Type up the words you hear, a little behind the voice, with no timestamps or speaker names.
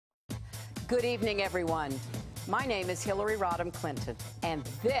Good evening, everyone. My name is Hillary Rodham Clinton, and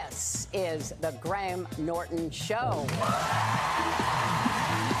this is the Graham Norton Show.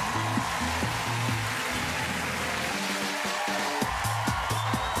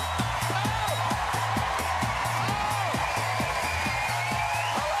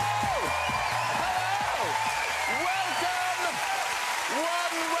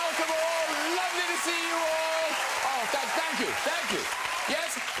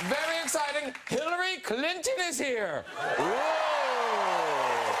 Very exciting. Hillary Clinton is here. Whoa.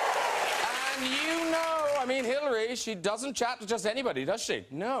 And you know, I mean, Hillary, she doesn't chat to just anybody, does she?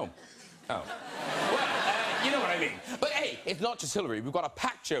 No. Oh. Well, you know what I mean. But hey, it's not just Hillary. We've got a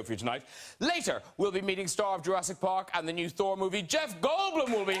packed show for you tonight. Later, we'll be meeting star of Jurassic Park and the new Thor movie, Jeff Goldblum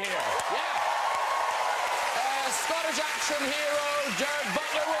will be here. Yeah. Scottish action hero Gerard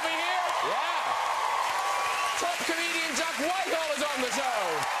Butler will be here. Yeah. Top comedian Jack Whitehall is on the show.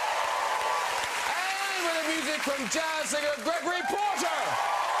 And with the music from jazz singer Gregory Porter.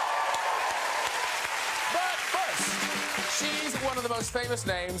 But first, she's one of the most famous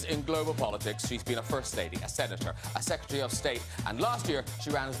names in global politics. She's been a first lady, a senator, a secretary of state, and last year she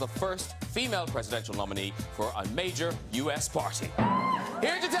ran as the first female presidential nominee for a major U.S. party.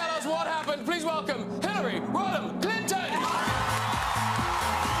 Here to tell us what happened, please welcome Hillary Rodham Clinton.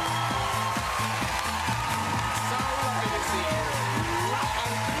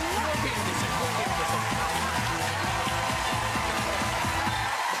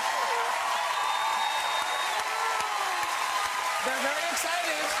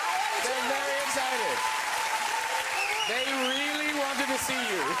 They really wanted to see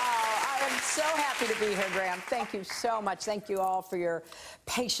you. Oh, I am so happy to be here, Graham. Thank you so much. Thank you all for your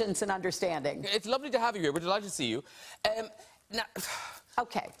patience and understanding. It's lovely to have you here. We're delighted to see you. Now,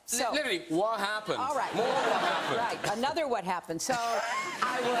 okay, so... Literally, what happened? All right. More what happened. Right, another what happened. So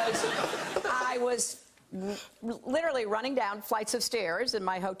I was literally running down flights of stairs in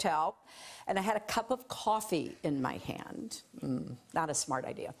my hotel, and I had a cup of coffee in my hand. Not a smart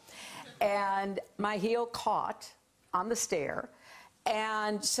idea. And my heel caught on the stair,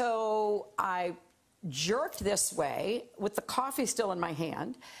 and so I jerked this way with the coffee still in my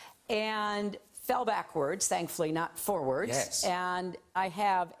hand and fell backwards, thankfully not forwards. Yes. And I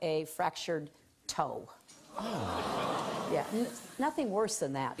have a fractured toe. Oh. Yeah, nothing worse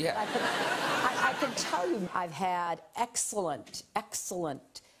than that. Yeah. I can tell you I've had excellent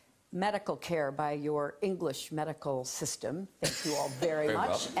medical care by your English medical system. Thank you all very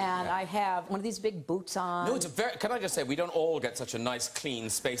much. Well. And yeah. I have one of these big boots on. No, it's a very... Can I just say, we don't all get such a nice, clean,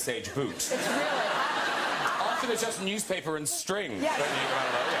 space-age boot. It's really... Often it's just newspaper and string. Yeah.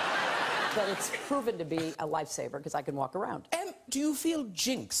 Yeah. But it's proven to be a lifesaver because I can walk around. Do you feel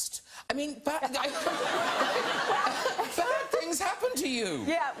jinxed? I mean, bad things happen to you.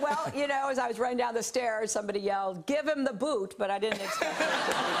 Yeah, well, you know, as I was running down the stairs, somebody yelled, "Give him the boot," but I didn't expect it to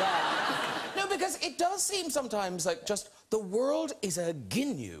be that. No, because it does seem sometimes like just the world is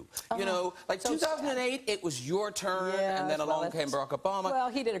again you. You know, like so 2008, it was your turn, and then along came Barack Obama. Well,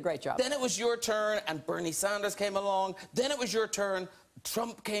 he did a great job. Then it was your turn, and Bernie Sanders came along. Then it was your turn,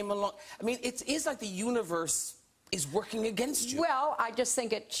 Trump came along. I mean, it is like the universe is working against you. Well, I just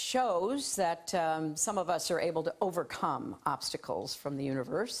think it shows that some of us are able to overcome obstacles from the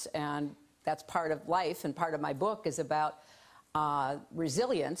universe, and that's part of life, and part of my book is about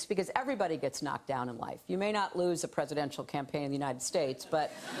resilience, because everybody gets knocked down in life. You may not lose a presidential campaign in the United States,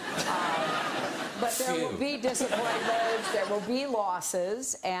 but there will be disappointments, there will be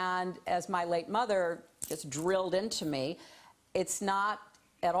losses, and as my late mother just drilled into me, it's not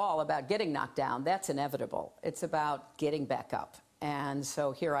at all about getting knocked down. That's inevitable. It's about getting back up. And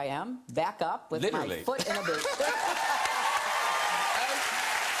so here I am, back up with my foot in a boot.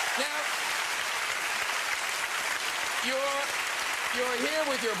 Now, you're here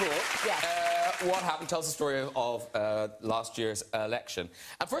with your book. Yes. What happened? Tells the story of last year's election.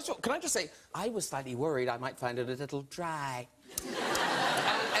 And first of all, can I just say, I was slightly worried I might find it a little dry.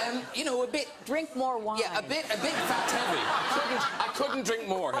 You know, a bit... Drink more wine. Yeah, a bit fat heavy. I couldn't drink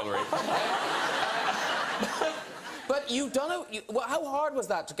more, Hillary. But you've done it... Well, how hard was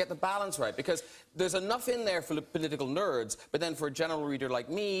that to get the balance right? Because there's enough in there for the political nerds, but then for a general reader like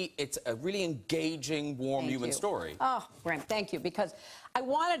me, it's a really engaging, warm human story. Oh, Graham, thank you, because I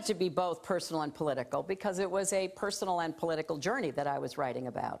wanted to be both personal and political, because it was a personal and political journey that I was writing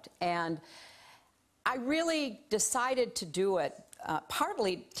about. And I really decided to do it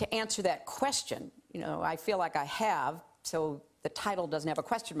partly to answer that question. You know, I feel like I have, so the title doesn't have a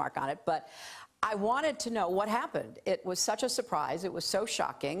question mark on it, but I wanted to know what happened. It was such a surprise. It was so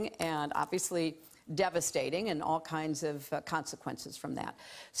shocking, and obviously devastating and all kinds of consequences from that.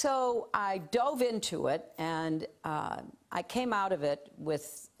 So I dove into it, and I came out of it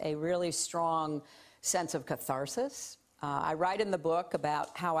with a really strong sense of catharsis. I write in the book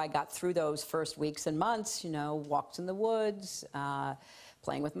about how I got through those first weeks and months, you know, walks in the woods,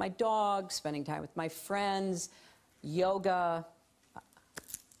 playing with my dog, spending time with my friends, yoga,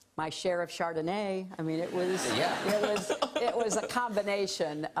 my share of Chardonnay. I mean, it was a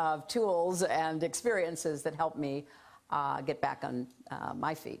combination of tools and experiences that helped me get back on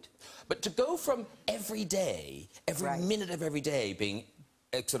my feet. But to go from every day, every minute of every day being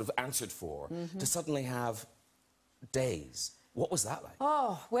sort of answered for, to suddenly have days, what was that like?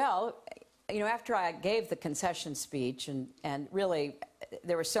 Oh, well, you know, after I gave the concession speech, and really,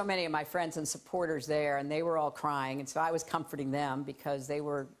 there were so many of my friends and supporters there, and they were all crying, and so I was comforting them because they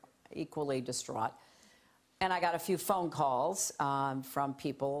were equally distraught. And I got a few phone calls from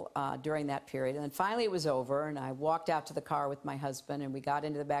people during that period. And then finally it was over, and I walked out to the car with my husband, and we got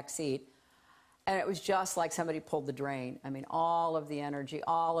into the back seat. And it was just like somebody pulled the drain. I mean, all of the energy,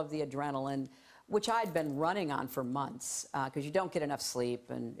 all of the adrenaline, which I'd been running on for months, because you don't get enough sleep,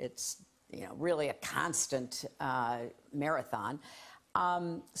 and it's, you know, really a constant marathon.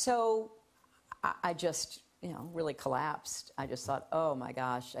 So I just, you know, really collapsed. I just thought, oh my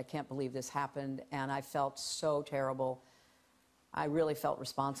gosh, I can't believe this happened. And I felt so terrible. I really felt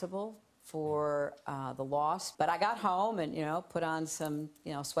responsible for the loss. But I got home and, you know, put on some,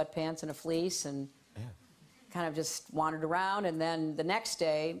 you know, sweatpants and a fleece and kind of just wandered around. And then the next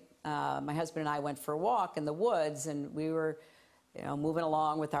day, my husband and I went for a walk in the woods, and we were, you know, moving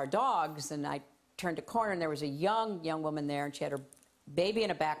along with our dogs. And I turned a corner, and there was a young woman there, and she had her baby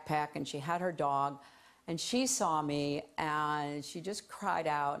in a backpack, and she had her dog. And she saw me, and she just cried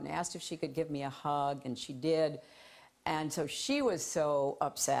out and asked if she could give me a hug, and she did. And so she was so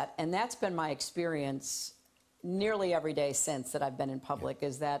upset, and that's been my experience nearly every day since that I've been in public,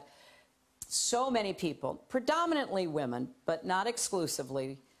 is that so many people, predominantly women, but not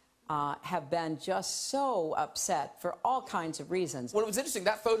exclusively, have been just so upset for all kinds of reasons. Well, it was interesting,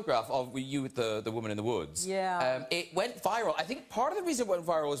 that photograph of you with the woman in the woods. Yeah. It went viral. I think part of the reason it went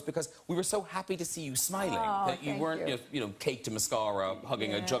viral was because we were so happy to see you smiling. Oh, that you weren't, you know, caked to mascara,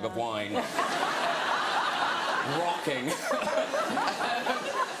 hugging a jug of wine, rocking.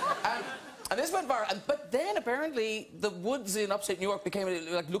 And this went viral. But then, apparently, the woods in upstate New York became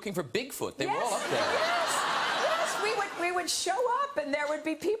like looking for Bigfoot. They were all up there. Yes. We would show up, and there would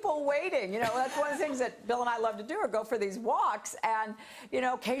be people waiting. You know, that's one of the things that Bill and I love to do, or go for these walks. And, you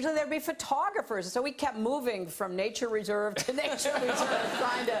know, occasionally there'd be photographers. So we kept moving from nature reserve to nature reserve,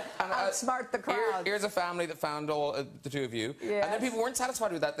 trying to outsmart the crowd. Here's a family that found all the two of you. Yes. And then people weren't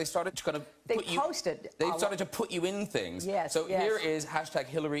satisfied with that. They started to kind of posted. They started to put you in things. Yes. So here is hashtag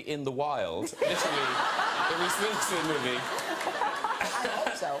Hillary in the wild. Literally, the Reese Witherspoon movie. I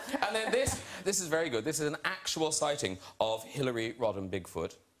hope so. And then this is very good. This is an actual sighting of Hillary Rodham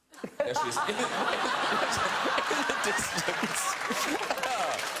Bigfoot. There she is in the distance.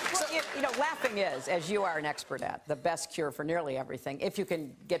 Well, you know, laughing is, as you are an expert at, the best cure for nearly everything. If you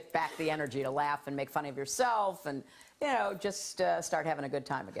can get back the energy to laugh and make fun of yourself and, you know, just start having a good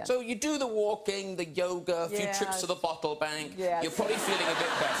time again. So you do the walking, the yoga, a few trips to the bottle bank. Yes. You're probably feeling a bit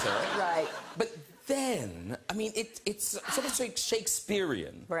better. Right. But then, I mean, it's sort of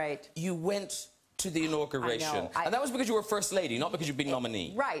Shakespearean. Right. You went to the inauguration. I know. And that was because you were First Lady, not because you'd been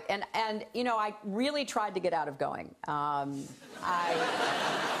nominee. Right. And you know, I really tried to get out of going. You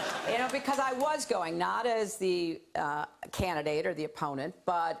know, because I was going, not as the candidate or the opponent,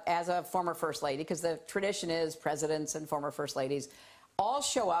 but as a former First Lady, because the tradition is presidents and former First Ladies all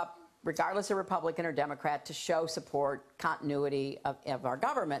show up, regardless of Republican or Democrat, to show support, continuity of our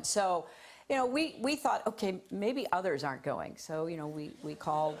government. So, you know, we thought, okay, maybe others aren't going. So, you know, we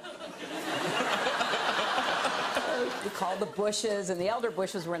called... we called the Bushes, and the elder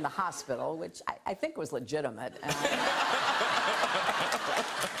Bushes were in the hospital, which I think was legitimate. And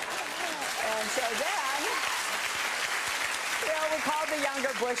so then, you know, we called the younger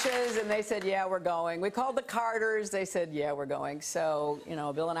Bushes, and they said, yeah, we're going. We called the Carters. They said, yeah, we're going. So, you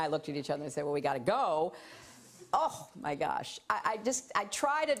know, Bill and I looked at each other and said, well, we got to go. Oh, my gosh. I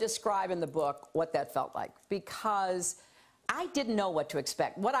try to describe in the book what that felt like, because I didn't know what to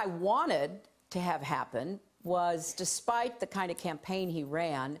expect. What I wanted to have happen was, despite the kind of campaign he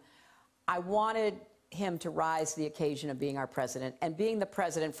ran, I wanted him to rise to the occasion of being our president, and being the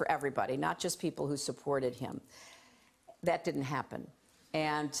president for everybody, not just people who supported him. That didn't happen.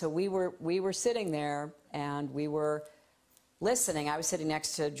 And so we were sitting there, and we were listening. I was sitting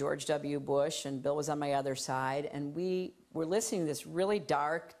next to George W. Bush, and Bill was on my other side, and we we're listening to this really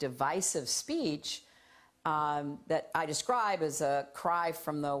dark, divisive speech that I describe as a cry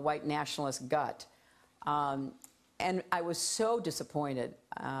from the white nationalist gut. And I was so disappointed,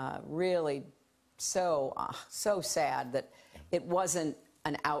 really so sad that it wasn't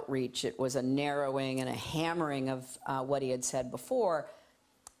an outreach. It was a narrowing and a hammering of what he had said before.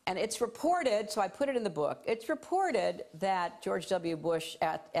 And it's reported, so I put it in the book, it's reported that George W. Bush,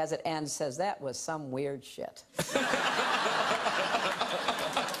 as it ends, says that was some weird shit. And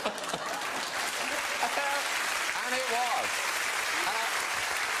it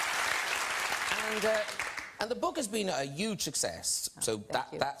was. And the book has been a huge success, so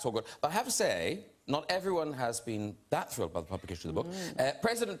that's all good. But I have to say, not everyone has been that thrilled by the publication of the book.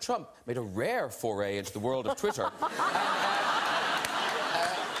 President Trump made a rare foray into the world of Twitter.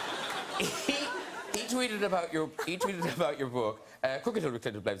 He tweeted about your book. Crooked Hillary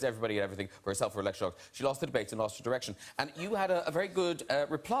Clinton blames everybody and everything for her self-election. She lost the debates and lost her direction. And you had a very good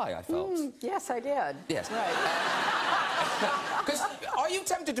reply, I felt. Yes, I did. Yes. Right. Because are you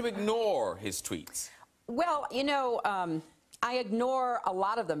tempted to ignore his tweets? Well, you know, I ignore a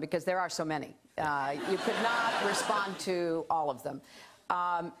lot of them because there are so many. You could not respond to all of them.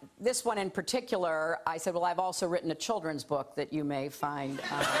 This one in particular, I said, well, I've also written a children's book that you may find...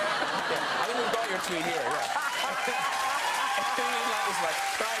 I think we've got your tweet here, yeah.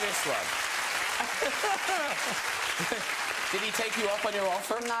 Try this one. Did he take you up on your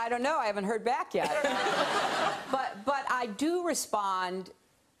offer? I don't know. I haven't heard back yet. But I do respond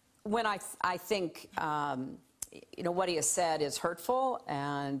when I think, you know, what he has said is hurtful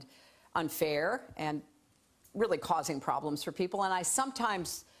and unfair and really causing problems for people. And I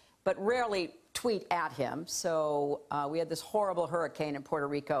sometimes, but rarely, tweet at him. So we had this horrible hurricane in Puerto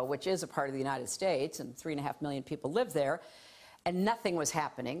Rico, which is a part of the United States, and 3.5 million people live there, and nothing was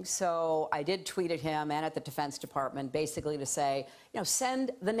happening. So I did tweet at him and at the Defense Department, basically to say, you know,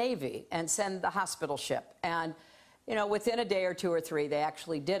 send the Navy and send the hospital ship. And, you know, within a day or two or three, they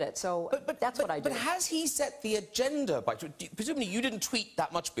actually did it. So that's what I did. But has he set the agenda by... Presumably you didn't tweet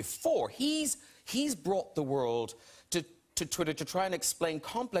that much before. He's brought the world to Twitter to try and explain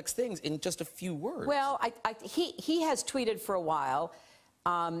complex things in just a few words. Well, he has tweeted for a while,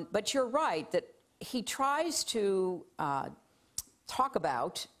 but you're right that he tries to talk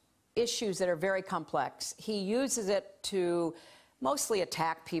about issues that are very complex. He uses it to mostly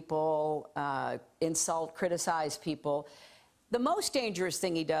attack people, insult, criticize people. The most dangerous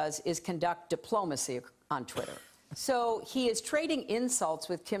thing he does is conduct diplomacy on Twitter. So he is trading insults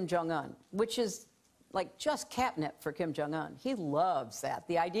with Kim Jong-un, which is like just catnip for Kim Jong-un. He loves that.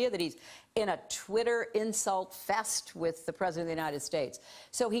 The idea that he's in a Twitter insult fest with the President of the United States.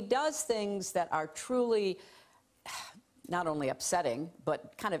 So he does things that are truly not only upsetting,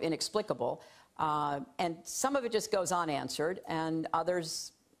 but kind of inexplicable. And some of it just goes unanswered, and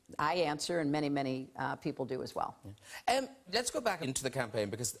others I answer, and many people do as well. Let's go back into the campaign,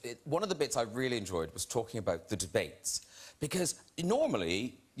 because one of the bits I really enjoyed was talking about the debates. Because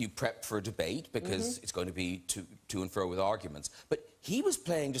normally you prep for a debate because it's going to be to and fro with arguments. But he was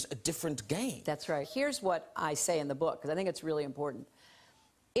playing just a different game. That's right. Here's what I say in the book, because I think it's really important.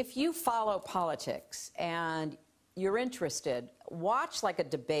 If you follow politics and you're interested, watch like a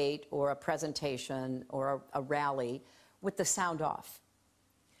debate or a presentation or a rally with the sound off.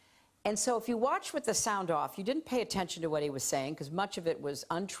 And so if you watch with the sound off, you didn't pay attention to what he was saying, because much of it was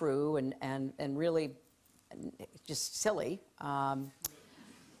untrue and really just silly.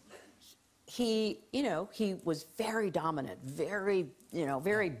 He was very dominant, very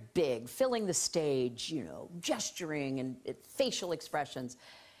big, filling the stage, gesturing and facial expressions.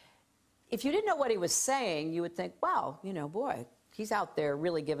 If you didn't know what he was saying, you would think, wow, boy, he's out there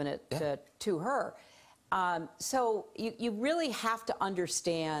really giving it to her. So you really have to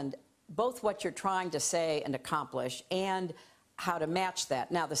understand both what you're trying to say and accomplish and how to match that.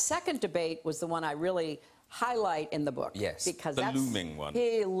 Now, the second debate was the one I really highlight in the book. Yes, because the looming one.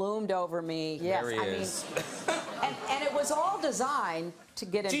 He loomed over me. Yes, there he is. And it was all designed to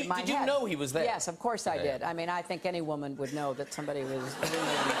get into my head. Did you know he was there? Yes, of course I did. I mean, I think any woman would know that somebody was looming over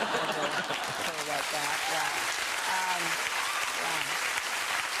her like that.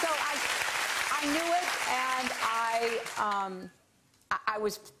 So I knew it, and I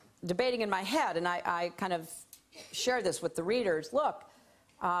was debating in my head, and I kind of share this with the readers. Look,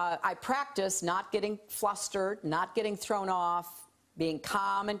 I practice not getting flustered, not getting thrown off, being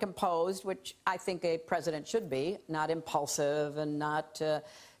calm and composed, which I think a president should be, not impulsive and not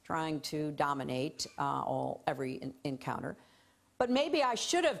trying to dominate every encounter. But maybe I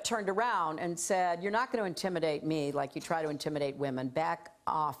should have turned around and said, you're not going to intimidate me like you try to intimidate women. Back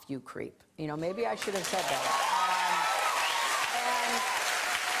off, you creep. Maybe I should have said that.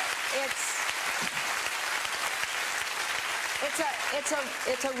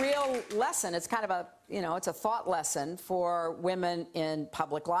 it's a real lesson. It's kind of a, you know, it's a thought lesson for women in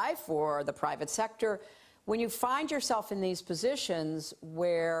public life or the private sector. When you find yourself in these positions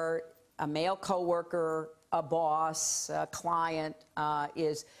where a male coworker, a boss, a client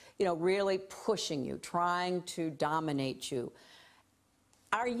is, you know, really pushing you, trying to dominate you,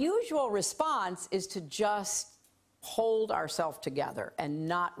 our usual response is to just hold ourselves together and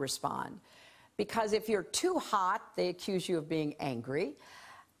not respond. Because if you're too hot, they accuse you of being angry.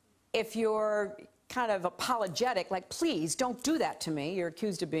 If you're kind of apologetic, like, please don't do that to me, you're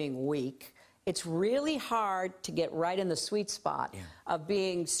accused of being weak. It's really hard to get right in the sweet spot of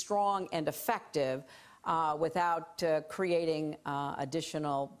being strong and effective without creating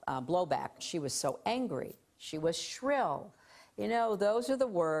additional blowback. She was so angry. She was shrill. You know, those are the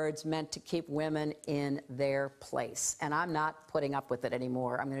words meant to keep women in their place. And I'm not putting up with it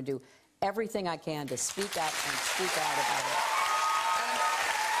anymore. I'm going to do everything I can to speak up and speak out about it.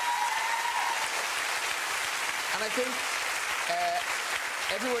 And I think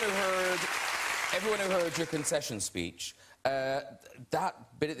everyone who heard your concession speech,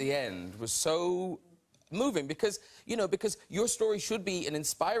 that bit at the end was so moving because, you know, because your story should be an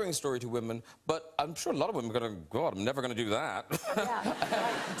inspiring story to women, but I'm sure a lot of women are going to, God, I'm never going to do that. Yeah,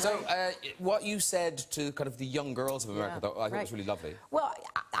 right, so what you said to kind of the young girls of America, I think was really lovely. Well,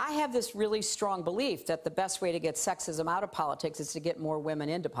 I have this really strong belief that the best way to get sexism out of politics is to get more women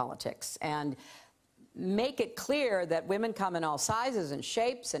into politics and make it clear that women come in all sizes and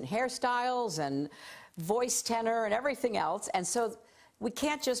shapes and hairstyles and voice tenor and everything else, and so we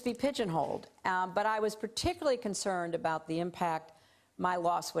can't just be pigeonholed. But I was particularly concerned about the impact my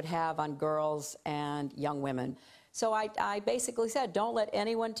loss would have on girls and young women. So I basically said, don't let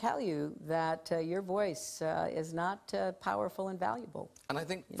anyone tell you that your voice is not powerful and valuable. And I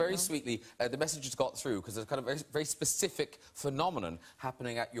think very sweetly, the message has got through because there's kind of a very specific phenomenon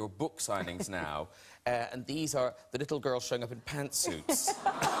happening at your book signings now. And these are the little girls showing up in pantsuits.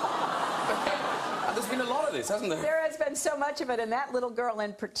 And there's been a lot of this, hasn't there? There has been so much of it, and that little girl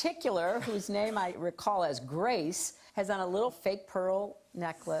in particular, whose name I recall as Grace, has on a little fake pearl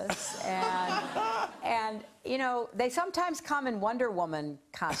necklace, and you know, they sometimes come in Wonder Woman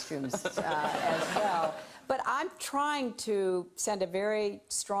costumes as well. But I'm trying to send a very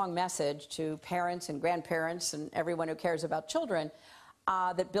strong message to parents and grandparents and everyone who cares about children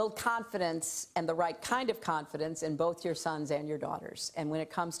that build confidence and the right kind of confidence in both your sons and your daughters. And when it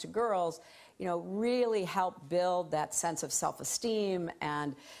comes to girls, you know, really help build that sense of self-esteem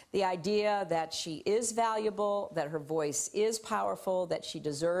and the idea that she is valuable, that her voice is powerful, that she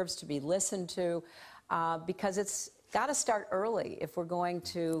deserves to be listened to, because it's got to start early if we're going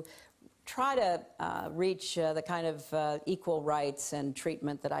to try to reach the kind of equal rights and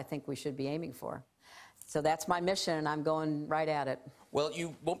treatment that I think we should be aiming for. So that's my mission, and I'm going right at it. Well,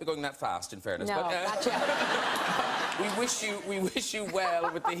 you won't be going that fast, in fairness. No, but, not yet. we wish you well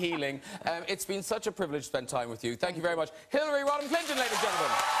with the healing. It's been such a privilege to spend time with you. Thank you very much. Hillary Rodham Clinton, ladies and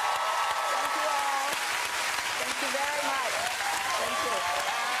gentlemen. Thank you all. Thank you very much. Thank you.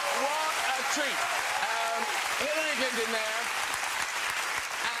 What a treat. Hillary Clinton there.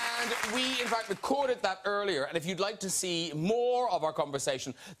 And we, in fact, recorded that earlier. And if you'd like to see more of our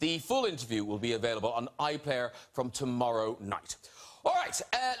conversation, the full interview will be available on iPlayer from tomorrow night. All right,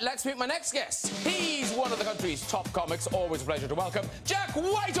 let's meet my next guest. He's one of the country's top comics. Always a pleasure to welcome Jack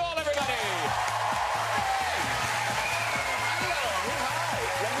Whitehall, everybody. Hey. Hello. Hi.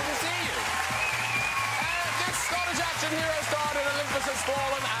 Lovely to see you. This Scottish action hero starred in Olympus Has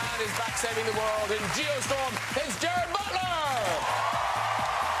Fallen and is back saving the world in Geostorm. It's Gerard Butler.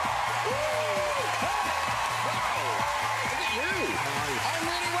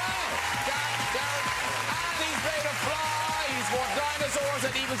 Dinosaurs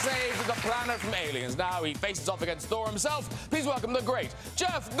and even saved the planet from aliens. Now he faces off against Thor himself. Please welcome the great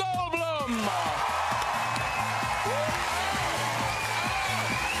Jeff Goldblum.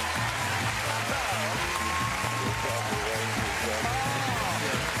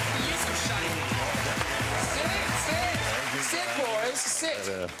 Sit, boys,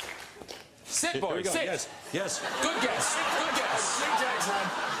 sit. Sit, boys, sit. Yes, yes. Good guess, good guess.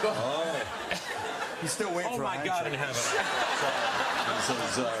 Oh. He's still waiting for my God in heaven. I'm so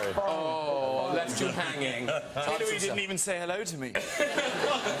sorry. Oh, left you hanging. Hillary didn't even say hello to me.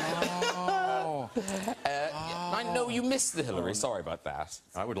 I know you missed the Hillary. Sorry about that.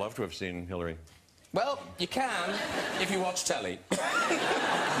 I would love to have seen Hillary. Well, you can if you watch telly.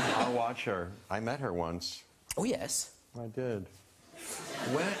 I'll watch her. I met her once. Oh, yes. I did.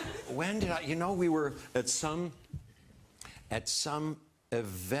 When did I... You know, we were at some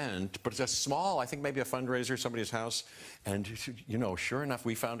event, but it's a small, I think maybe a fundraiser, somebody's house. And, you know, sure enough,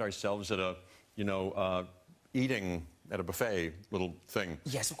 we found ourselves at a, you know, eating at a buffet little thing.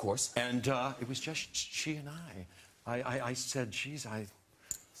 Yes, of course. And it was just she and I said, geez, I'm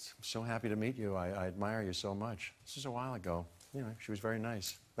so happy to meet you. I admire you so much. This is a while ago. You know, she was very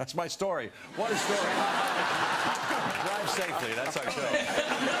nice. That's my story. What a story. Drive safely. That's our show.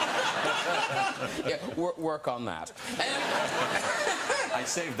 Yeah, work on that. I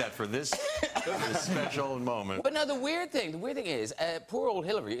saved that for this special moment. But now the weird thing is, poor old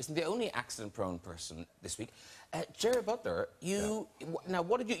Hillary isn't the only accident-prone person this week. Gerard Butler, now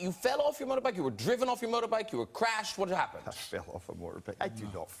what did you fell off your motorbike, you were driven off your motorbike, you were crashed, what happened? I fell off a motorbike. I do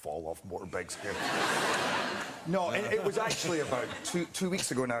not fall off motorbikes, Kim. No, it was actually about two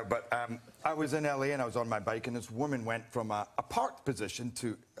weeks ago now, but I was in LA and I was on my bike and this woman went from a parked position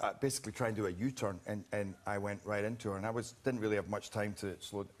to basically try and do a U-turn and I went right into her and I didn't really have much time to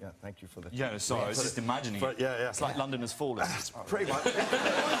slow. Yeah, thank you for the. Yeah, sorry, I was just imagining it. Yeah. It's like London has fallen. Pretty much. London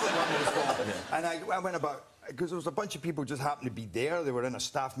has fallen. And I went about, because there was a bunch of people just happened to be there. They were in a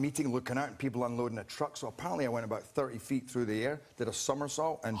staff meeting looking out and people unloading a truck. So apparently I went about 30 feet through the air, did a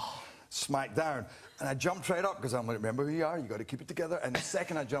somersault and smacked down. And I jumped right up because I'm like, remember who you are, you got to keep it together. And the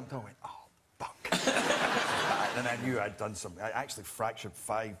second I jumped, I went, oh, fuck. And I knew I'd done something. I actually fractured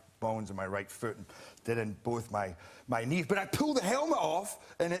 5 bones in my right foot and did in both my knees. But I pulled the helmet off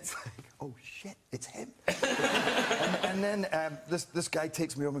and it's like, oh shit, it's him. and then this guy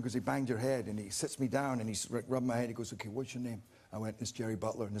takes me over and goes, he banged your head. And he sits me down and he's rubbing my head. He goes, okay, what's your name? I went, it's Gerard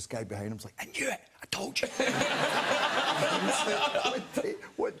Butler. And this guy behind him's like, I knew it, I told you.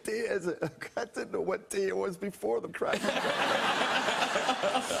 What day is it? I didn't know what day it was before the crash.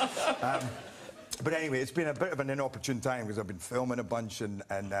 But anyway, it's been a bit of an inopportune time because I've been filming a bunch and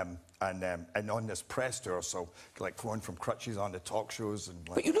on this press tour, so like going from crutches on to talk shows and.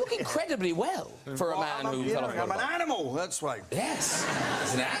 Like, but you look incredibly well for a man who fell off a motorbike. I'm an animal. That's right. Yes,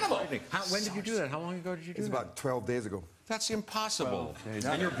 it's an animal. When did you do that? How long ago did you do that? It's about 12 days ago. That's impossible.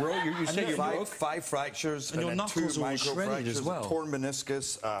 And you're broke. You said you're broke. 5 fractures and your then knuckles 2 all micro shredded fractures, as well. Torn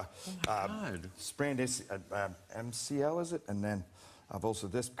meniscus, God. sprained MCL, is it? And then I've also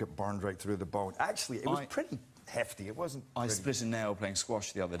this got burned right through the bone. Actually, it was pretty hefty. It wasn't. I split a nail playing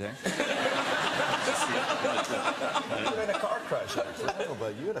squash the other day. You were in a car crash, actually. I don't know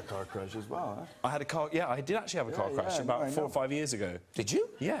about you had a car crash as well, huh? I had a car. Yeah, I did actually have a car crash about 4 or 5 years ago. Did you?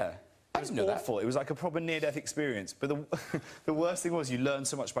 Yeah. It was awful. It was like a proper near-death experience. But the worst thing was you learn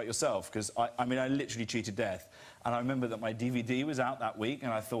so much about yourself because, I mean, I literally cheated death. And I remember that my DVD was out that week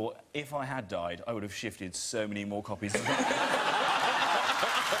and I thought, if I had died, I would have shifted so many more copies of that.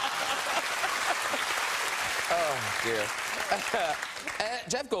 Oh, dear.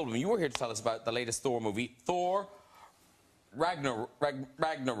 Jeff Goldblum, you were here to tell us about the latest Thor movie, Thor Ragnarok.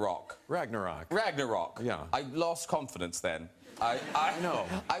 Ragnarok. Yeah. I lost confidence then. I know.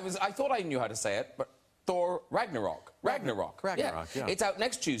 I thought I knew how to say it, but Thor Ragnarok. Ragnarok, yeah. It's out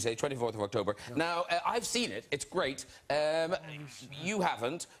next Tuesday, 24th of October. Yeah. Now, I've seen it. It's great. You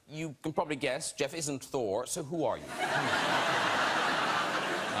haven't. You can probably guess. Jeff isn't Thor, so who are you?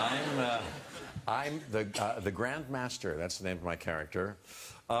 I'm the Grand Master. That's the name of my character.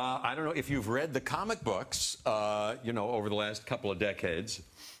 I don't know if you've read the comic books, you know, over the last couple of decades.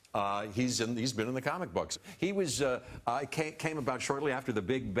 He's been in the comic books. He was came about shortly after the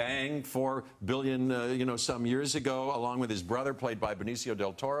Big Bang, 4 billion, you know, some years ago, along with his brother, played by Benicio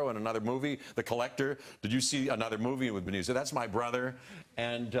del Toro, in another movie, The Collector. Did you see another movie with Benicio? That's my brother,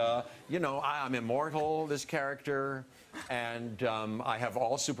 and you know, I'm immortal. This character. And I have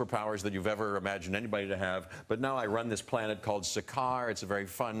all superpowers that you've ever imagined anybody to have. But now I run this planet called Sakaar. It's a very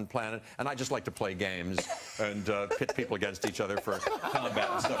fun planet. And I just like to play games and pit people against each other for combat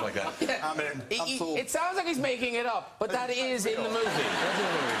and stuff like that. Yeah. I'm in. It sounds like he's making it up, but that is in the movie.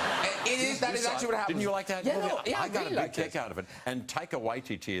 That is actually what happens. Didn't you like that movie? No, yeah, I got a big kick out of it. And Taika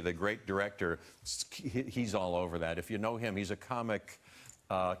Waititi, the great director, he's all over that. If you know him, he's a comic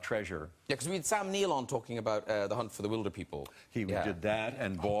treasure. Yeah, because we had Sam Neill on talking about The Hunt for the Wilder People. He did that,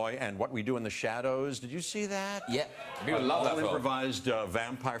 and boy, and What We Do in the Shadows. Did you see that? Yeah, people love that film. Improvised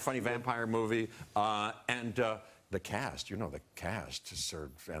funny vampire movie, and the cast. You know the cast: Sir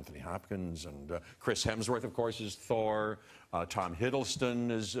Anthony Hopkins and Chris Hemsworth, of course, is Thor. Tom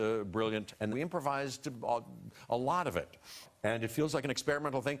Hiddleston is brilliant. And we improvised a lot of it. And it feels like an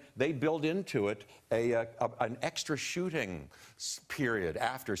experimental thing. They build into it an extra shooting period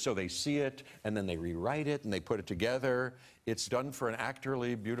after, so they see it, and then they rewrite it, and they put it together. It's done for an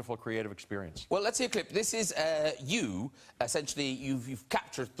actorly, beautiful, creative experience. Well, let's see a clip. This is you. Essentially, you've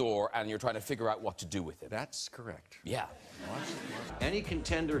captured Thor, and you're trying to figure out what to do with him. That's correct. Yeah. Any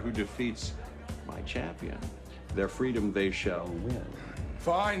contender who defeats my champion, their freedom they shall win.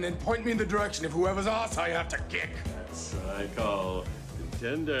 Fine, then point me in the direction of whoever's ass I have to kick. That's what I call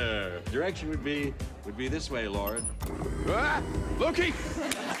contender. Direction would be this way, Lord. Ah! Loki! Thank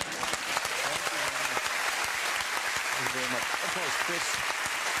you very much. Of course, Chris,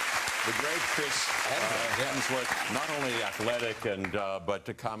 the great Chris Hemsworth, not only athletic and but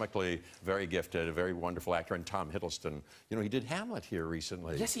comically very gifted, a very wonderful actor, and Tom Hiddleston. You know, he did Hamlet here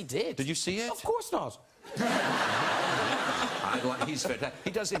recently. Yes, he did. Did you see it? Of course not. He's fantastic. He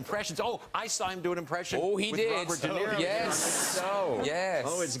does impressions. Oh, I saw him do an impression. Oh, he with did. Robert De Niro. Yes. So. Yes.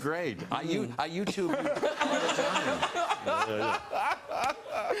 Oh, it's great. I YouTube you all the time.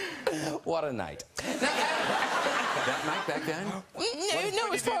 What a night. That night back then? No,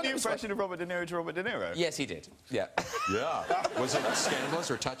 it's fun. The impression of Robert De Niro to Robert De Niro? Yes, he did. Yeah. Yeah. Was it scandalous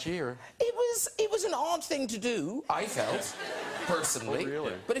or touchy or? It was an odd thing to do, I felt, personally. Oh,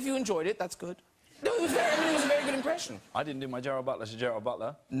 really? But if you enjoyed it, that's good. No, it was a very good impression. I didn't do my Gerard Butler to Gerard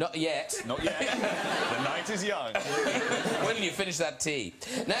Butler. Not yet. Not yet. The night is young. When do you finish that tea?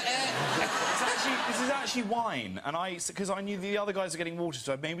 Now, This is actually wine, and because I knew the other guys are getting water,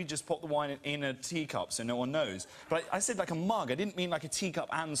 so I maybe just put the wine in a teacup so no one knows. But I said like a mug. I didn't mean like a teacup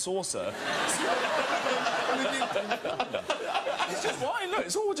and saucer. It's just wine. Look,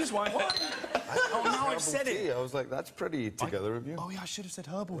 it's all just wine. Oh, now I've said it. I was like, that's pretty together of you. Oh, yeah, I should have said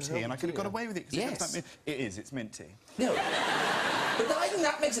herbal tea, and I could have got away with it. Yes. It is. It's mint tea. no. But I think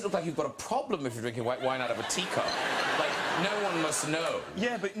that makes it look like you've got a problem if you're drinking white wine out of a teacup. Like, no one must know.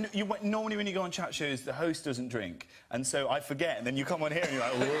 Yeah, but normally when you go on chat shows, the host doesn't drink, and so I forget, and then you come on here and you're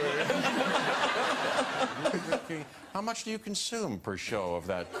like, Okay. How much do you consume per show of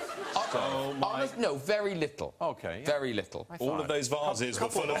that? No, very little. Okay. Yeah. Very little. all of those vases were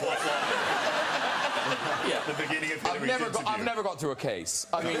full of white wine. Yeah. At the beginning of Hillary's interview. I've never got through a case.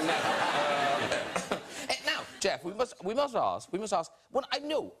 I mean, never. Now, Jeff, we must ask. Well, I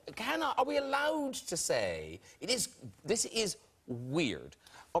know. Are we allowed to say this is weird?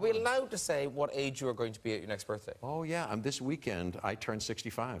 Are we allowed to say what age you are going to be at your next birthday? Oh, yeah. This weekend, I turned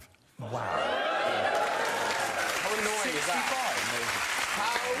 65. Wow. How annoying is that?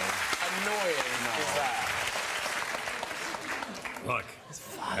 How annoying is that? Look.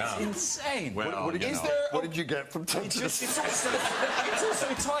 That's insane. Well, What did you get from touching It's also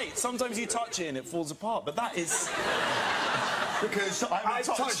tight. Sometimes you touch it and it falls apart, but that is... Because I've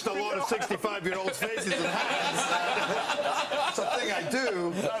touched a lot of 65-year-olds' faces and hands. It's a thing I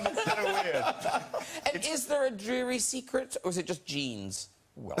do. It's kind of weird. And is there a dreary secret, or is it just genes?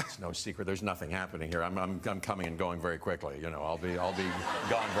 Well, it's no secret. There's nothing happening here. I'm coming and going very quickly. You know, I'll be gone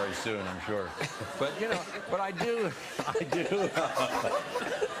very soon, I'm sure. But you know, but I do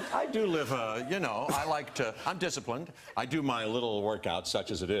live you know, I like to. I'm disciplined. I do my little workout,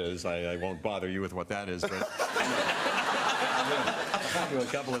 such as it is. I won't bother you with what that is, but I do a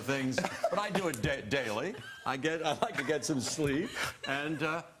couple of things. But I do it daily. I like to get some sleep, and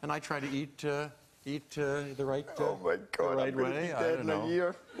I try to eat the right Oh my God! the right I'm gonna way. be I dead don't in know. a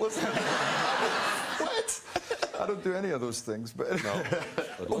year. Listen. What? I don't do any of those things, but. No.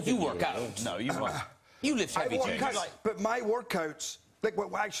 Oh, you work out. No, you won't. You lift heavy things. But my workouts, like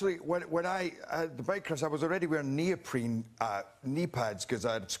actually, when I had the bike crash, I was already wearing neoprene knee pads because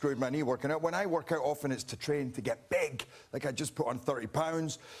I had screwed my knee working out. When I work out, often it's to train to get big. Like I just put on 30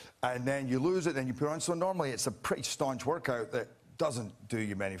 pounds, and then you lose it, then you put on. So normally it's a pretty staunch workout that doesn't do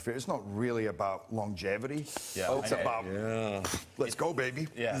you many favors. It's not really about longevity. Yeah, It's about let's go, baby.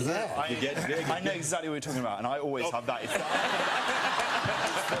 Yeah. You get big. I know exactly what you're talking about, and I always have that. It's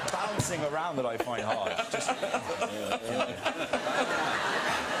the bouncing around that I find hard. Just,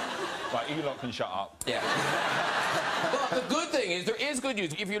 Right, you lot can shut up. Yeah. But the good thing is, there is good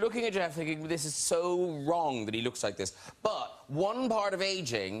news. If you're looking at Jeff thinking, this is so wrong that he looks like this, but one part of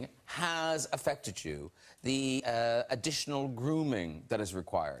aging has affected you, the additional grooming that is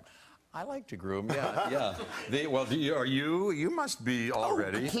required. I like to groom, yeah. You must be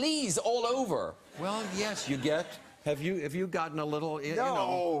already. Oh, please, all over. Well, yes, you get. Have you gotten a little? You No.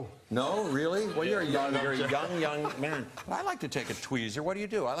 know, no, really? Well, you're a young man. But I like to take a tweezer. What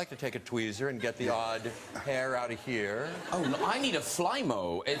do? I like to take a tweezer and get the odd hair out of here. Oh, no, I need a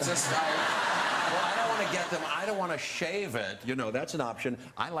Flymo. It's just, I don't want want to get them. I don't want to shave it. You know, that's an option.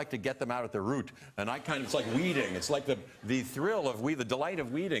 I like to get them out at the root, and it's like weeding. It's like the thrill of the delight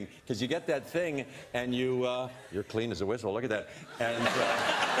of weeding, because you get that thing, and you're clean as a whistle. Look at that.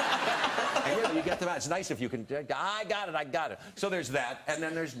 And you get them out. It's nice if you can. I got it. So there's that, and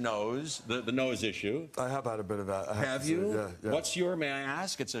then there's nose, the nose issue. I have had a bit of that. Have you? Yeah. What's your? May I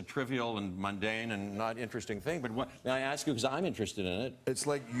ask? It's a trivial and mundane and not interesting thing, but may I ask you, because I'm interested in it. It's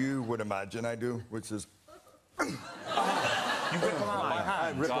like you would imagine I do, which is. You rip them out by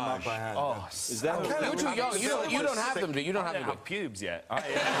hand? I rip them out by hand. Oh, is that? You're too young. You don't have them, do you? You don't have them. I don't have pubes yet.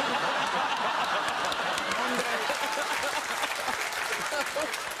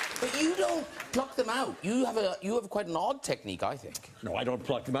 But you don't pluck them out. You have quite an odd technique, I think. No, I don't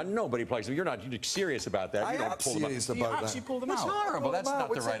pluck them out. Nobody plucks them. You're not serious about that. I You don't am pull them out. serious You about that. actually pull them That's out? horrible. That's not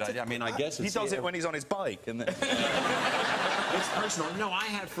the What's right that? idea. I mean, I guess He does it when he's on his bike. And it's personal. No, I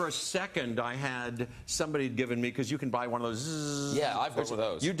had for a second, I had somebody given me, because you can buy one of those. Zzz, Yeah, I've got one of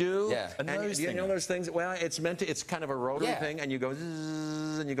those. You do? Yeah. And you know those things? Well, it's kind of a rotary thing, and you go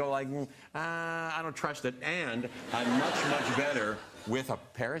zzz, and you go like, I don't trust it. And I'm much better with a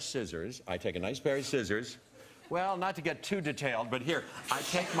pair of scissors. I take a nice pair of scissors. Well, not to get too detailed, but here, I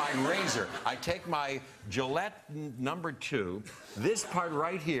take my razor. I take my Gillette #2. This part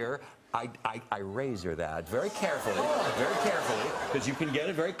right here, I razor that very carefully, because you can get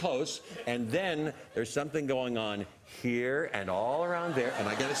it very close. And then there's something going on here and all around there, and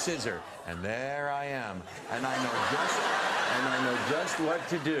I get a scissor, and there I am, and I know just what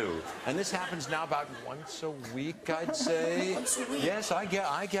to do. And this happens now about once a week, I'd say. Once a week? Yes, I guess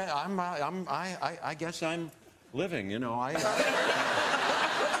I'm living. You know,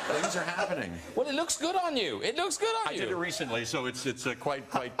 things are happening. Well, it looks good on you. It looks good on you. I did it recently, so it's quite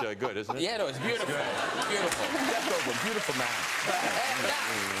good, isn't it? Yeah, no, it's beautiful. Beautiful. Jeff Goldblum, beautiful man.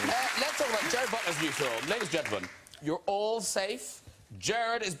 Now, let's talk about Gerard Butler's new film. Ladies and gentlemen, you're all safe.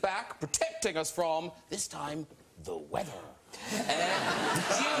 Gerard is back, protecting us from, this time, the weather.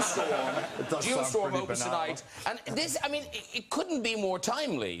 Geostorm opens tonight. And this, I mean, it couldn't be more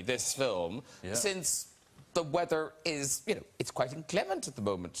timely, this film, since the weather is, you know, it's quite inclement at the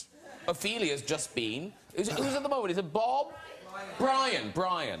moment. Ophelia's just been. Who's at the moment? Is it Bob? Brian.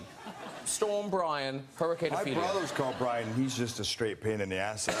 Storm Brian, Hurricane Ophelia. My brother's called Brian. He's just a straight pain in the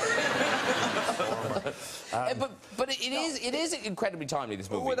ass. But it is incredibly timely,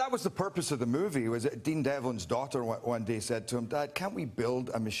 this movie. Well, that was the purpose of the movie. Was it Dean Devlin's daughter one day said to him, "Dad, can't we build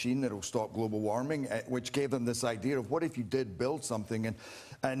a machine that'll stop global warming?" Which gave them this idea of what if you did build something,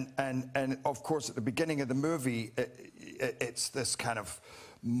 and of course at the beginning of the movie, it's this kind of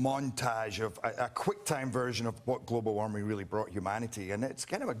montage of a quick-time version of what global warming really brought humanity, and it's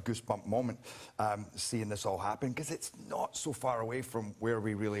kind of a goosebump moment seeing this all happen, because it's not so far away from where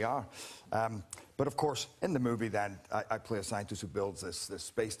we really are. But of course, in the movie then, I play a scientist who builds this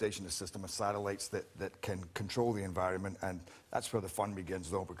space station, a system of satellites that can control the environment, and that's where the fun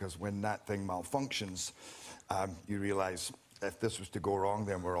begins, though, because when that thing malfunctions, you realize if this was to go wrong,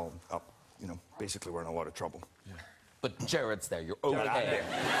 then we're all up, you know, basically we're in a lot of trouble. Yeah. But Gerard's there. You're over there.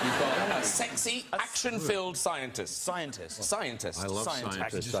 You've got a sexy, action-filled scientist. Scientist. I love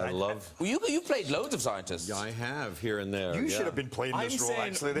scientists. I love... Well, you played loads of scientists. Yeah, I have, here and there. You should have been playing this role,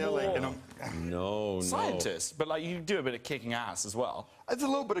 actually. They're like, you know... No. Scientist, but like you do a bit of kicking ass as well. There's a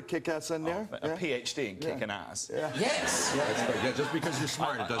little bit of kick-ass in there. A PhD in kicking ass. Yeah. Yes. Yeah, just because you're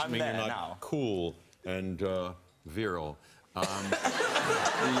smart, it doesn't mean you're not cool and virile.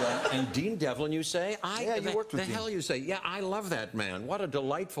 And Dean Devlin, you say? Yeah, you worked with the Dean. hell you say? Yeah, I love that man. What a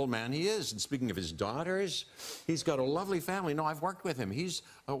delightful man he is. And speaking of his daughters, he's got a lovely family. No, I've worked with him. He's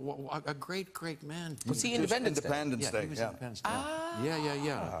a great, great man. Was he Independence Day? Independence Day, Yeah, he was Independence Day.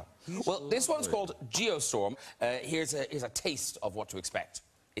 Yeah. Well, this one's called Geostorm. Here's a taste of what to expect.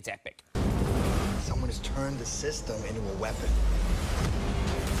 It's epic. Someone has turned the system into a weapon.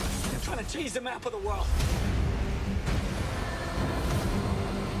 They're trying to change the map of the world.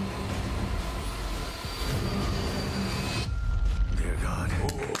 Dear God.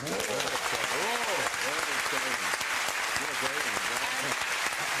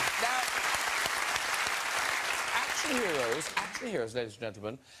 Now, action heroes, ladies and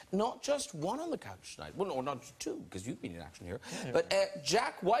gentlemen, not just one on the couch tonight. Well, no, not two, because you've been an action hero. But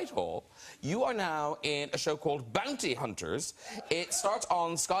Jack Whitehall, you are now in a show called Bounty Hunters. It starts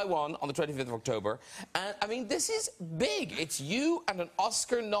on Sky One on the 25th of October. And, I mean, this is big. It's you and an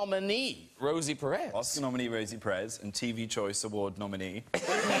Oscar nominee, Rosie Perez. Oscar nominee Rosie Perez and TV Choice Award nominee.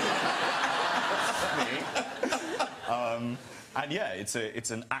 And yeah, it's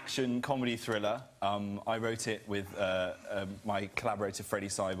an action comedy thriller. I wrote it with my collaborator Freddie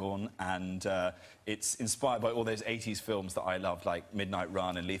Cyborn, and it's inspired by all those 80s films that I loved, like Midnight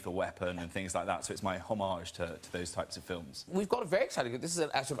Run and Lethal Weapon and things like that. So it's my homage to those types of films. We've got a very exciting... This is a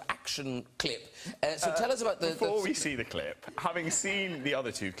sort of action clip. So tell us about the... Before we see the clip, having seen the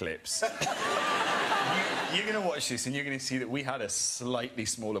other two clips, you're going to watch this and you're going to see that we had a slightly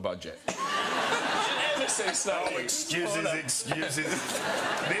smaller budget. So oh, excuses.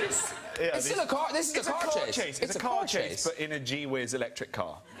 This is a car chase. It's a car chase, but in a G-Wiz electric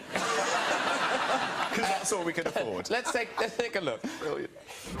car. Because that's all we can afford. Let's take a look. Brilliant.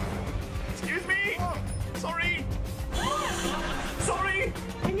 Excuse me. Sorry. Sorry.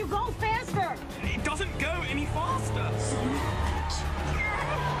 Can you go faster? It doesn't go any faster. Go.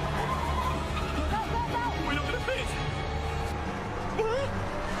 We're not going to fit.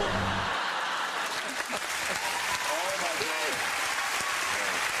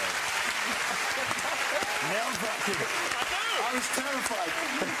 I was terrified.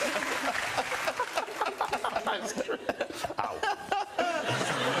 Ow.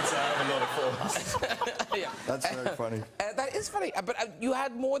 That's a lot of force. Yeah. That's very funny. That is funny, but you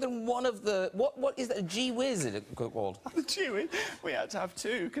had more than one of the... What is that? A G-Wiz, is it called? The G-Wiz? We had to have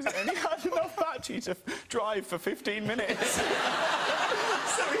two, because it only had enough battery to drive for 15 minutes.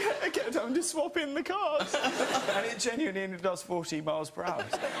 So we kept having to swap in the cars. And it genuinely does 40 miles per hour.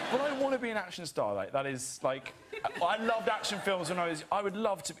 But I want to be an action star. Like, that is, like... I loved action films when I would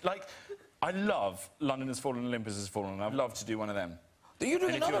love to... Like, I love London Has Fallen, Olympus Has Fallen, and I'd love to do one of them. You're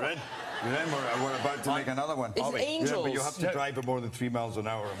doing another one? You're in. We're about to make another one. It's Angels. Yeah, but you have to drive at more than 3 miles an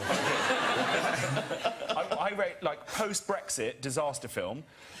hour. I rate, like, post-Brexit disaster film.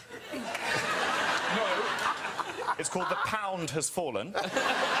 No. It's called The Pound Has Fallen. Me and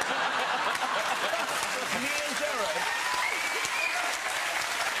Gerard...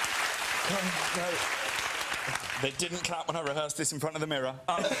 They didn't clap when I rehearsed this in front of the mirror.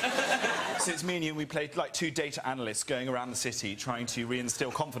 So it's me and you, and we played, like, two data analysts going around the city trying to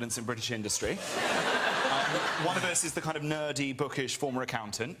reinstill confidence in British industry. One of us is the kind of nerdy, bookish former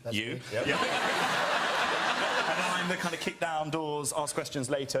accountant. That's you. Me. Yep. Yeah. And then I'm the kind of kick down doors, ask questions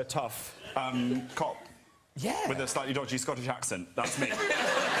later, tough cop. Yeah. With a slightly dodgy Scottish accent. That's me. And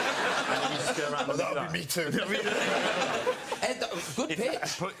then you just go around and that would be me too. Good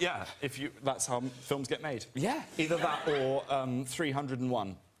pitch. But yeah, that's how films get made. Yeah. Either that or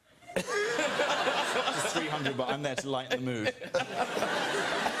 301. Just 300, but I'm there to lighten the mood.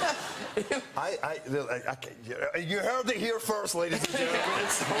 You heard it here first, ladies and gentlemen.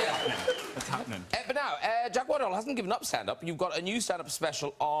 It's happening. But now, Jack Whitehall hasn't given up stand-up. You've got a new stand-up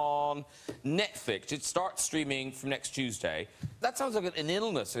special on Netflix. It starts streaming from next Tuesday. That sounds like an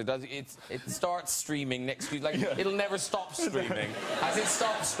illness. It starts streaming next Tuesday. Like, yeah. It'll never stop streaming. As it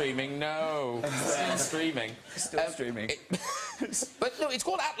stops streaming, no. It's still streaming. Still streaming. But no, it's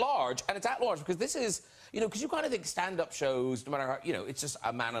called At Large, and it's At Large because this is... You know, because you kind of think stand-up shows, no matter how... You know, it's just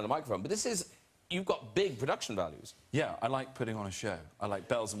a man on a microphone. But this is... You've got big production values. Yeah, I like putting on a show. I like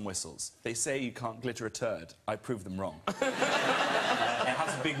bells and whistles. They say you can't glitter a turd. I prove them wrong. It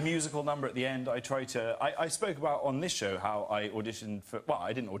has a big musical number at the end. I try to... I spoke about on this show how I auditioned for... Well,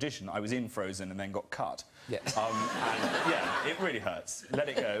 I didn't audition. I was in Frozen and then got cut. Yeah. And, yeah, it really hurts. Let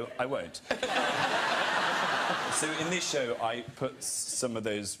it go. I won't. So in this show, I put some of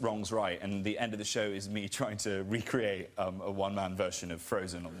those wrongs right, and the end of the show is me trying to recreate a one-man version of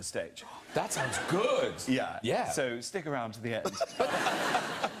Frozen on the stage. That sounds good. Yeah. Yeah. So stick around to the end.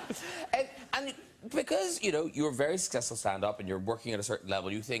 and because, you know, you're a very successful stand-up and you're working at a certain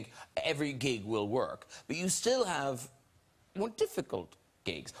level, you think every gig will work, but you still have more difficult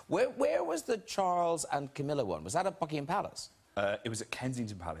gigs. Where was the Charles and Camilla one? Was that at Buckingham Palace? It was at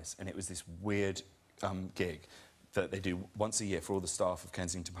Kensington Palace, and it was this weird gig that they do once a year for all the staff of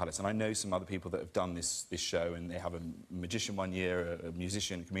Kensington Palace. And I know some other people that have done this show, and they have a magician one year, a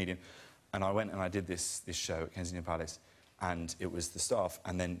musician, a comedian. And I went and I did this show at Kensington Palace, and it was the staff,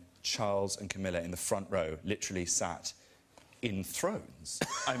 and then Charles and Camilla in the front row literally sat in thrones.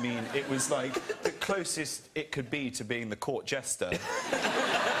 I mean, it was like the closest it could be to being the court jester. And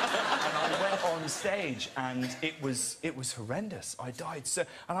I went on stage, and it was horrendous. I died so...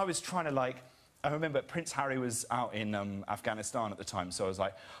 And I was trying to, like, I remember Prince Harry was out in Afghanistan at the time, so I was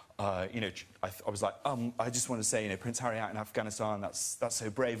like, you know, I was like, I just want to say, you know, Prince Harry out in Afghanistan, that's so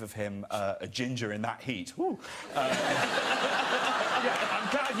brave of him, a ginger in that heat. Yeah, I'm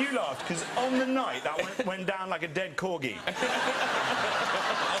glad you laughed, because on the night, that went down like a dead corgi.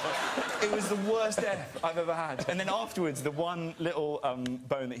 It was the worst death I've ever had. And then afterwards, the one little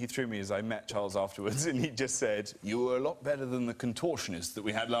bone that he threw me is I met Charles afterwards, and he just said, "You were a lot better than the contortionist that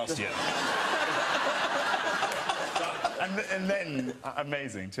we had last year." And then,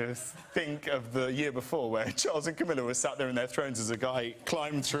 amazing to think of the year before where Charles and Camilla were sat there in their thrones as a guy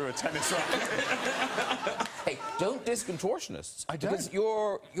climbed through a tennis racket. Hey, don't diss contortionists. I don't. Because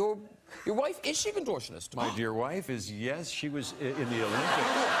your wife, is she a contortionist? My dear wife is, yes, she was in the Olympics.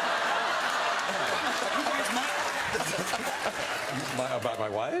 About my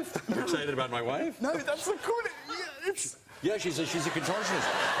wife? You're excited about my wife? No, that's the cool. It's... Yeah, she's a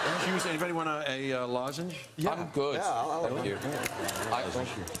contortionist. She was. Anybody want a lozenge? Yeah. I'm good. Yeah, thank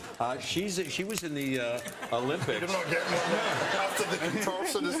you. She was in the Olympics. You're not getting one after the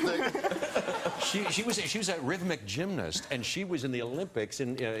contortionist thing. She was a rhythmic gymnast, and she was in the Olympics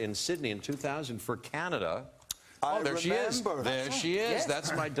in Sydney in 2000 for Canada. Oh, there she is. There she is. Yes.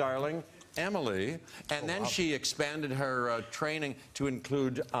 That's my darling Emily. And then she expanded her training to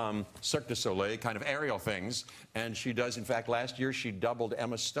include Cirque du Soleil, kind of aerial things. And she does, in fact, last year she doubled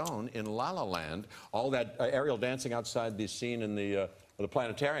Emma Stone in La La Land. All that aerial dancing outside the scene in the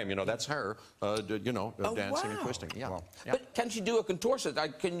planetarium, you know, that's her, you know, dancing and twisting. Yeah. Wow. Yeah. But can she do a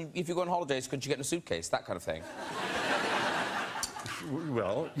contortionist? If you go on holidays, could you get in a suitcase? That kind of thing.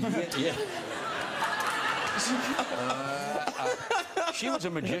 Well, yeah. She was a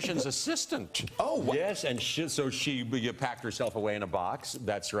magician's assistant. Oh, wow. Yes, and so she packed herself away in a box.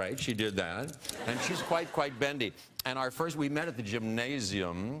 That's right, she did that. And she's quite bendy. And we met at the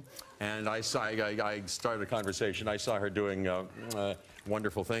gymnasium, and I started a conversation. I saw her doing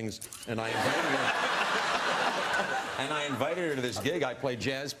wonderful things, and I invited her to this gig. I play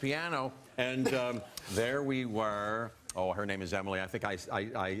jazz piano, and there we were. Oh, her name is Emily. I think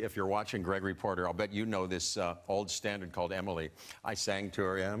if you're watching Gregory Porter, I'll bet you know this old standard called Emily. I sang to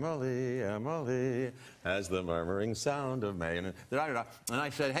her, "Emily, Emily, as the murmuring sound of May." And I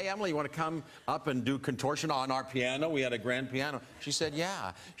said, "Hey, Emily, you want to come up and do contortion on our piano?" We had a grand piano. She said,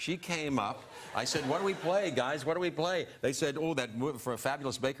 "Yeah." She came up. I said, "What do we play, guys? What do we play?" They said, "Oh, that for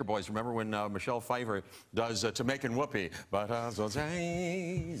Fabulous Baker Boys. Remember when Michelle Pfeiffer does To Make and Whoopee?"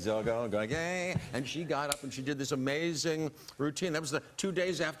 And she got up and she did this amazing routine. That was the 2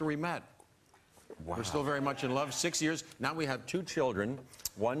 days after we met. Wow. We're still very much in love. 6 years. Now we have 2 children,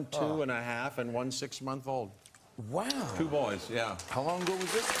 one 2.5 and one 6-month-old. Wow. 2 boys, yeah. How long ago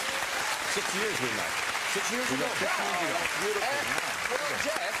was this? 6 years we met. 6 years ago? That's beautiful. Well,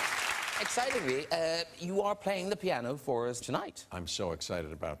 Jeff, excitingly, you are playing the piano for us tonight. I'm so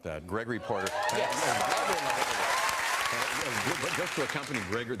excited about that. Gregory Porter. Yes. Just to accompany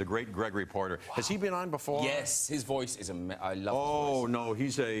the great Gregory Porter. Wow. Has he been on before? Yes, his voice is I love his voice. Oh, no,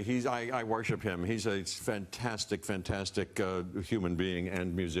 I worship him. He's a fantastic human being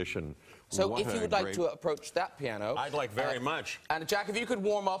and musician. So if you would like to approach that piano... I'd like very much. And Jack, if you could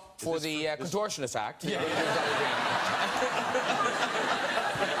warm up for the contortionist act. Yeah.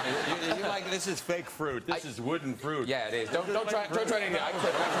 You're like, this is fake fruit. This is wooden fruit. Yeah, it is. Don't try anything.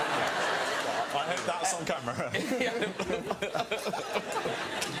 I hope that's on camera.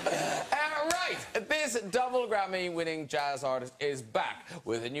 Right, this double Grammy-winning jazz artist is back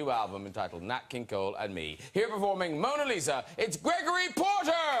with a new album entitled Nat King Cole and Me. Here performing Mona Lisa, it's Gregory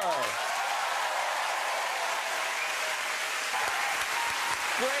Porter!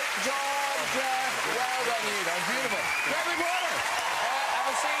 Great job, Jeff. Well done, you. That was beautiful. Gregory Porter!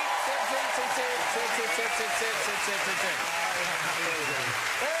 Have a seat. Sit.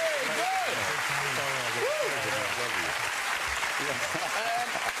 Very good.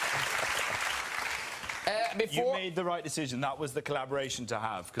 You made the right decision. That was the collaboration to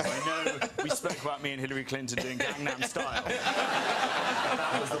have, because I know we spoke about me and Hillary Clinton doing Gangnam Style.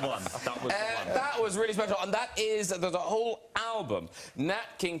 That was the one. That was really special, and there's a whole album,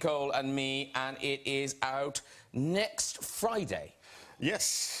 Nat King Cole and Me, and it is out next Friday.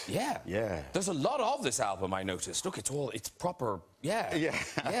 Yes. Yeah. Yeah. There's a lot of this album, I noticed. Look, it's proper. Yeah. Yeah.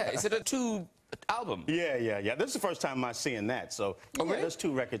 Yeah. Is it a 2 album? Yeah. This is the first time I'm seeing that, so okay. There's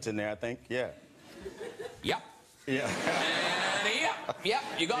 2 records in there, I think. Yeah. Yep. Yeah. And yep,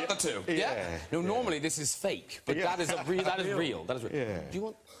 you got the 2. Yeah. No, normally this is fake, but that is real. That is real.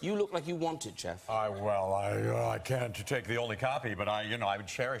 Yeah. You look like you want it, Jeff. I can't take the only copy, but I would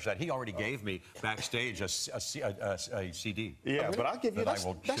cherish that. He already gave me backstage a CD. Yeah, but I'll give you that's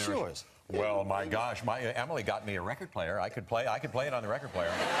yours. Well, my gosh, Emily got me a record player. I could play it on the record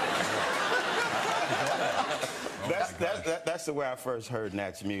player. That's the way I first heard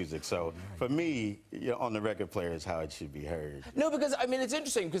Nat's music. So for me, on the record player is how it should be heard. No, because I mean it's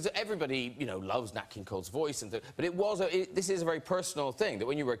interesting because everybody loves Nat King Cole's voice, but this is a very personal thing. That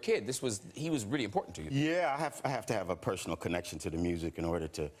when you were a kid, he was really important to you. Yeah, I have to have a personal connection to the music in order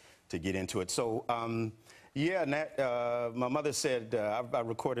to get into it. So yeah, Nat, my mother said I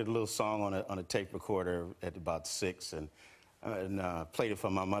recorded a little song on a tape recorder at about 6 and played it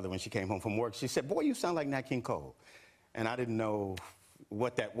for my mother when she came home from work. She said, "Boy, you sound like Nat King Cole." And I didn't know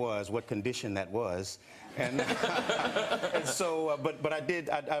what that was, what condition that was. And, and so, but I did,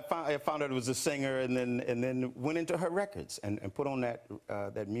 I found out it was a singer and then went into her records and put on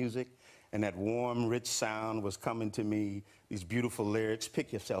that music, and that warm, rich sound was coming to me, these beautiful lyrics: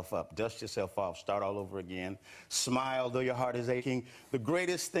 pick yourself up, dust yourself off, start all over again, smile though your heart is aching. The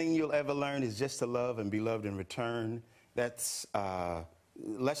greatest thing you'll ever learn is just to love and be loved in return. That's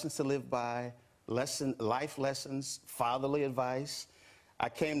lessons to live by, life lessons, fatherly advice. I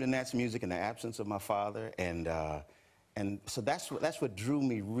came to Nat's music in the absence of my father, and so that's what drew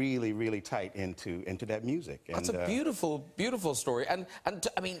me really, really tight into that music. And, that's a beautiful, beautiful story. And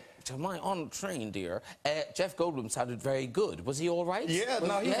I mean, to my untrained ear, Jeff Goldblum sounded very good. Was he all right? Yeah,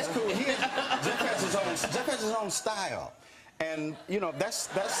 no, he was cool. Jeff has his own style, and that's.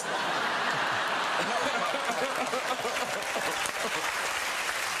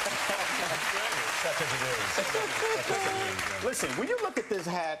 Listen, when you look at this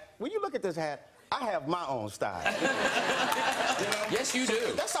hat, I have my own style. Yes, you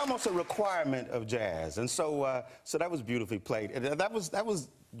do. That's almost a requirement of jazz, and so that was beautifully played. That was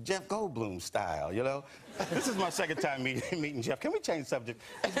Jeff Goldblum's style, This is my second time meeting Jeff. Can we change subject?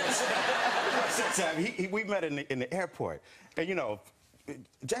 We met in the airport, and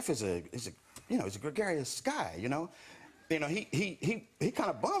Jeff is a gregarious guy, he kind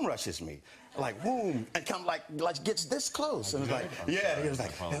of bum rushes me, like boom, and kind of like gets this close, and was like, yeah, he was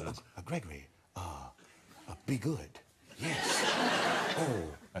like, Gregory, be good, yes.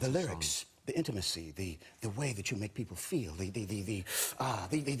 Oh, the lyrics, the intimacy, the way that you make people feel, the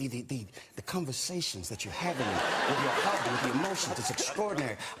conversations that you're having with your heart, with the emotions, it's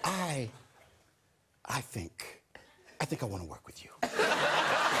extraordinary. I think I want to work with you.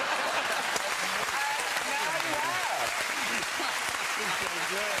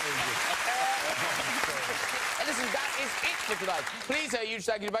 And listen, that is it for tonight. Please say a huge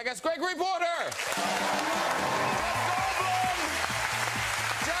thank you to my guest, Gregory Porter,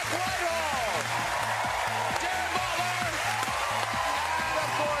 Jeff Goldblum, Jack Whitehall, Gerard Butler, and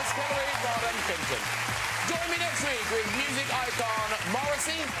of course, Hillary Rodham Clinton. Join me next week with music icon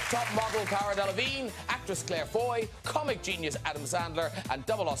Morrissey, top model Cara Delevingne, actress Claire Foy, comic genius Adam Sandler, and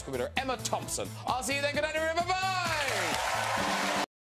double Oscar winner Emma Thompson. I'll see you then. Good night, everybody.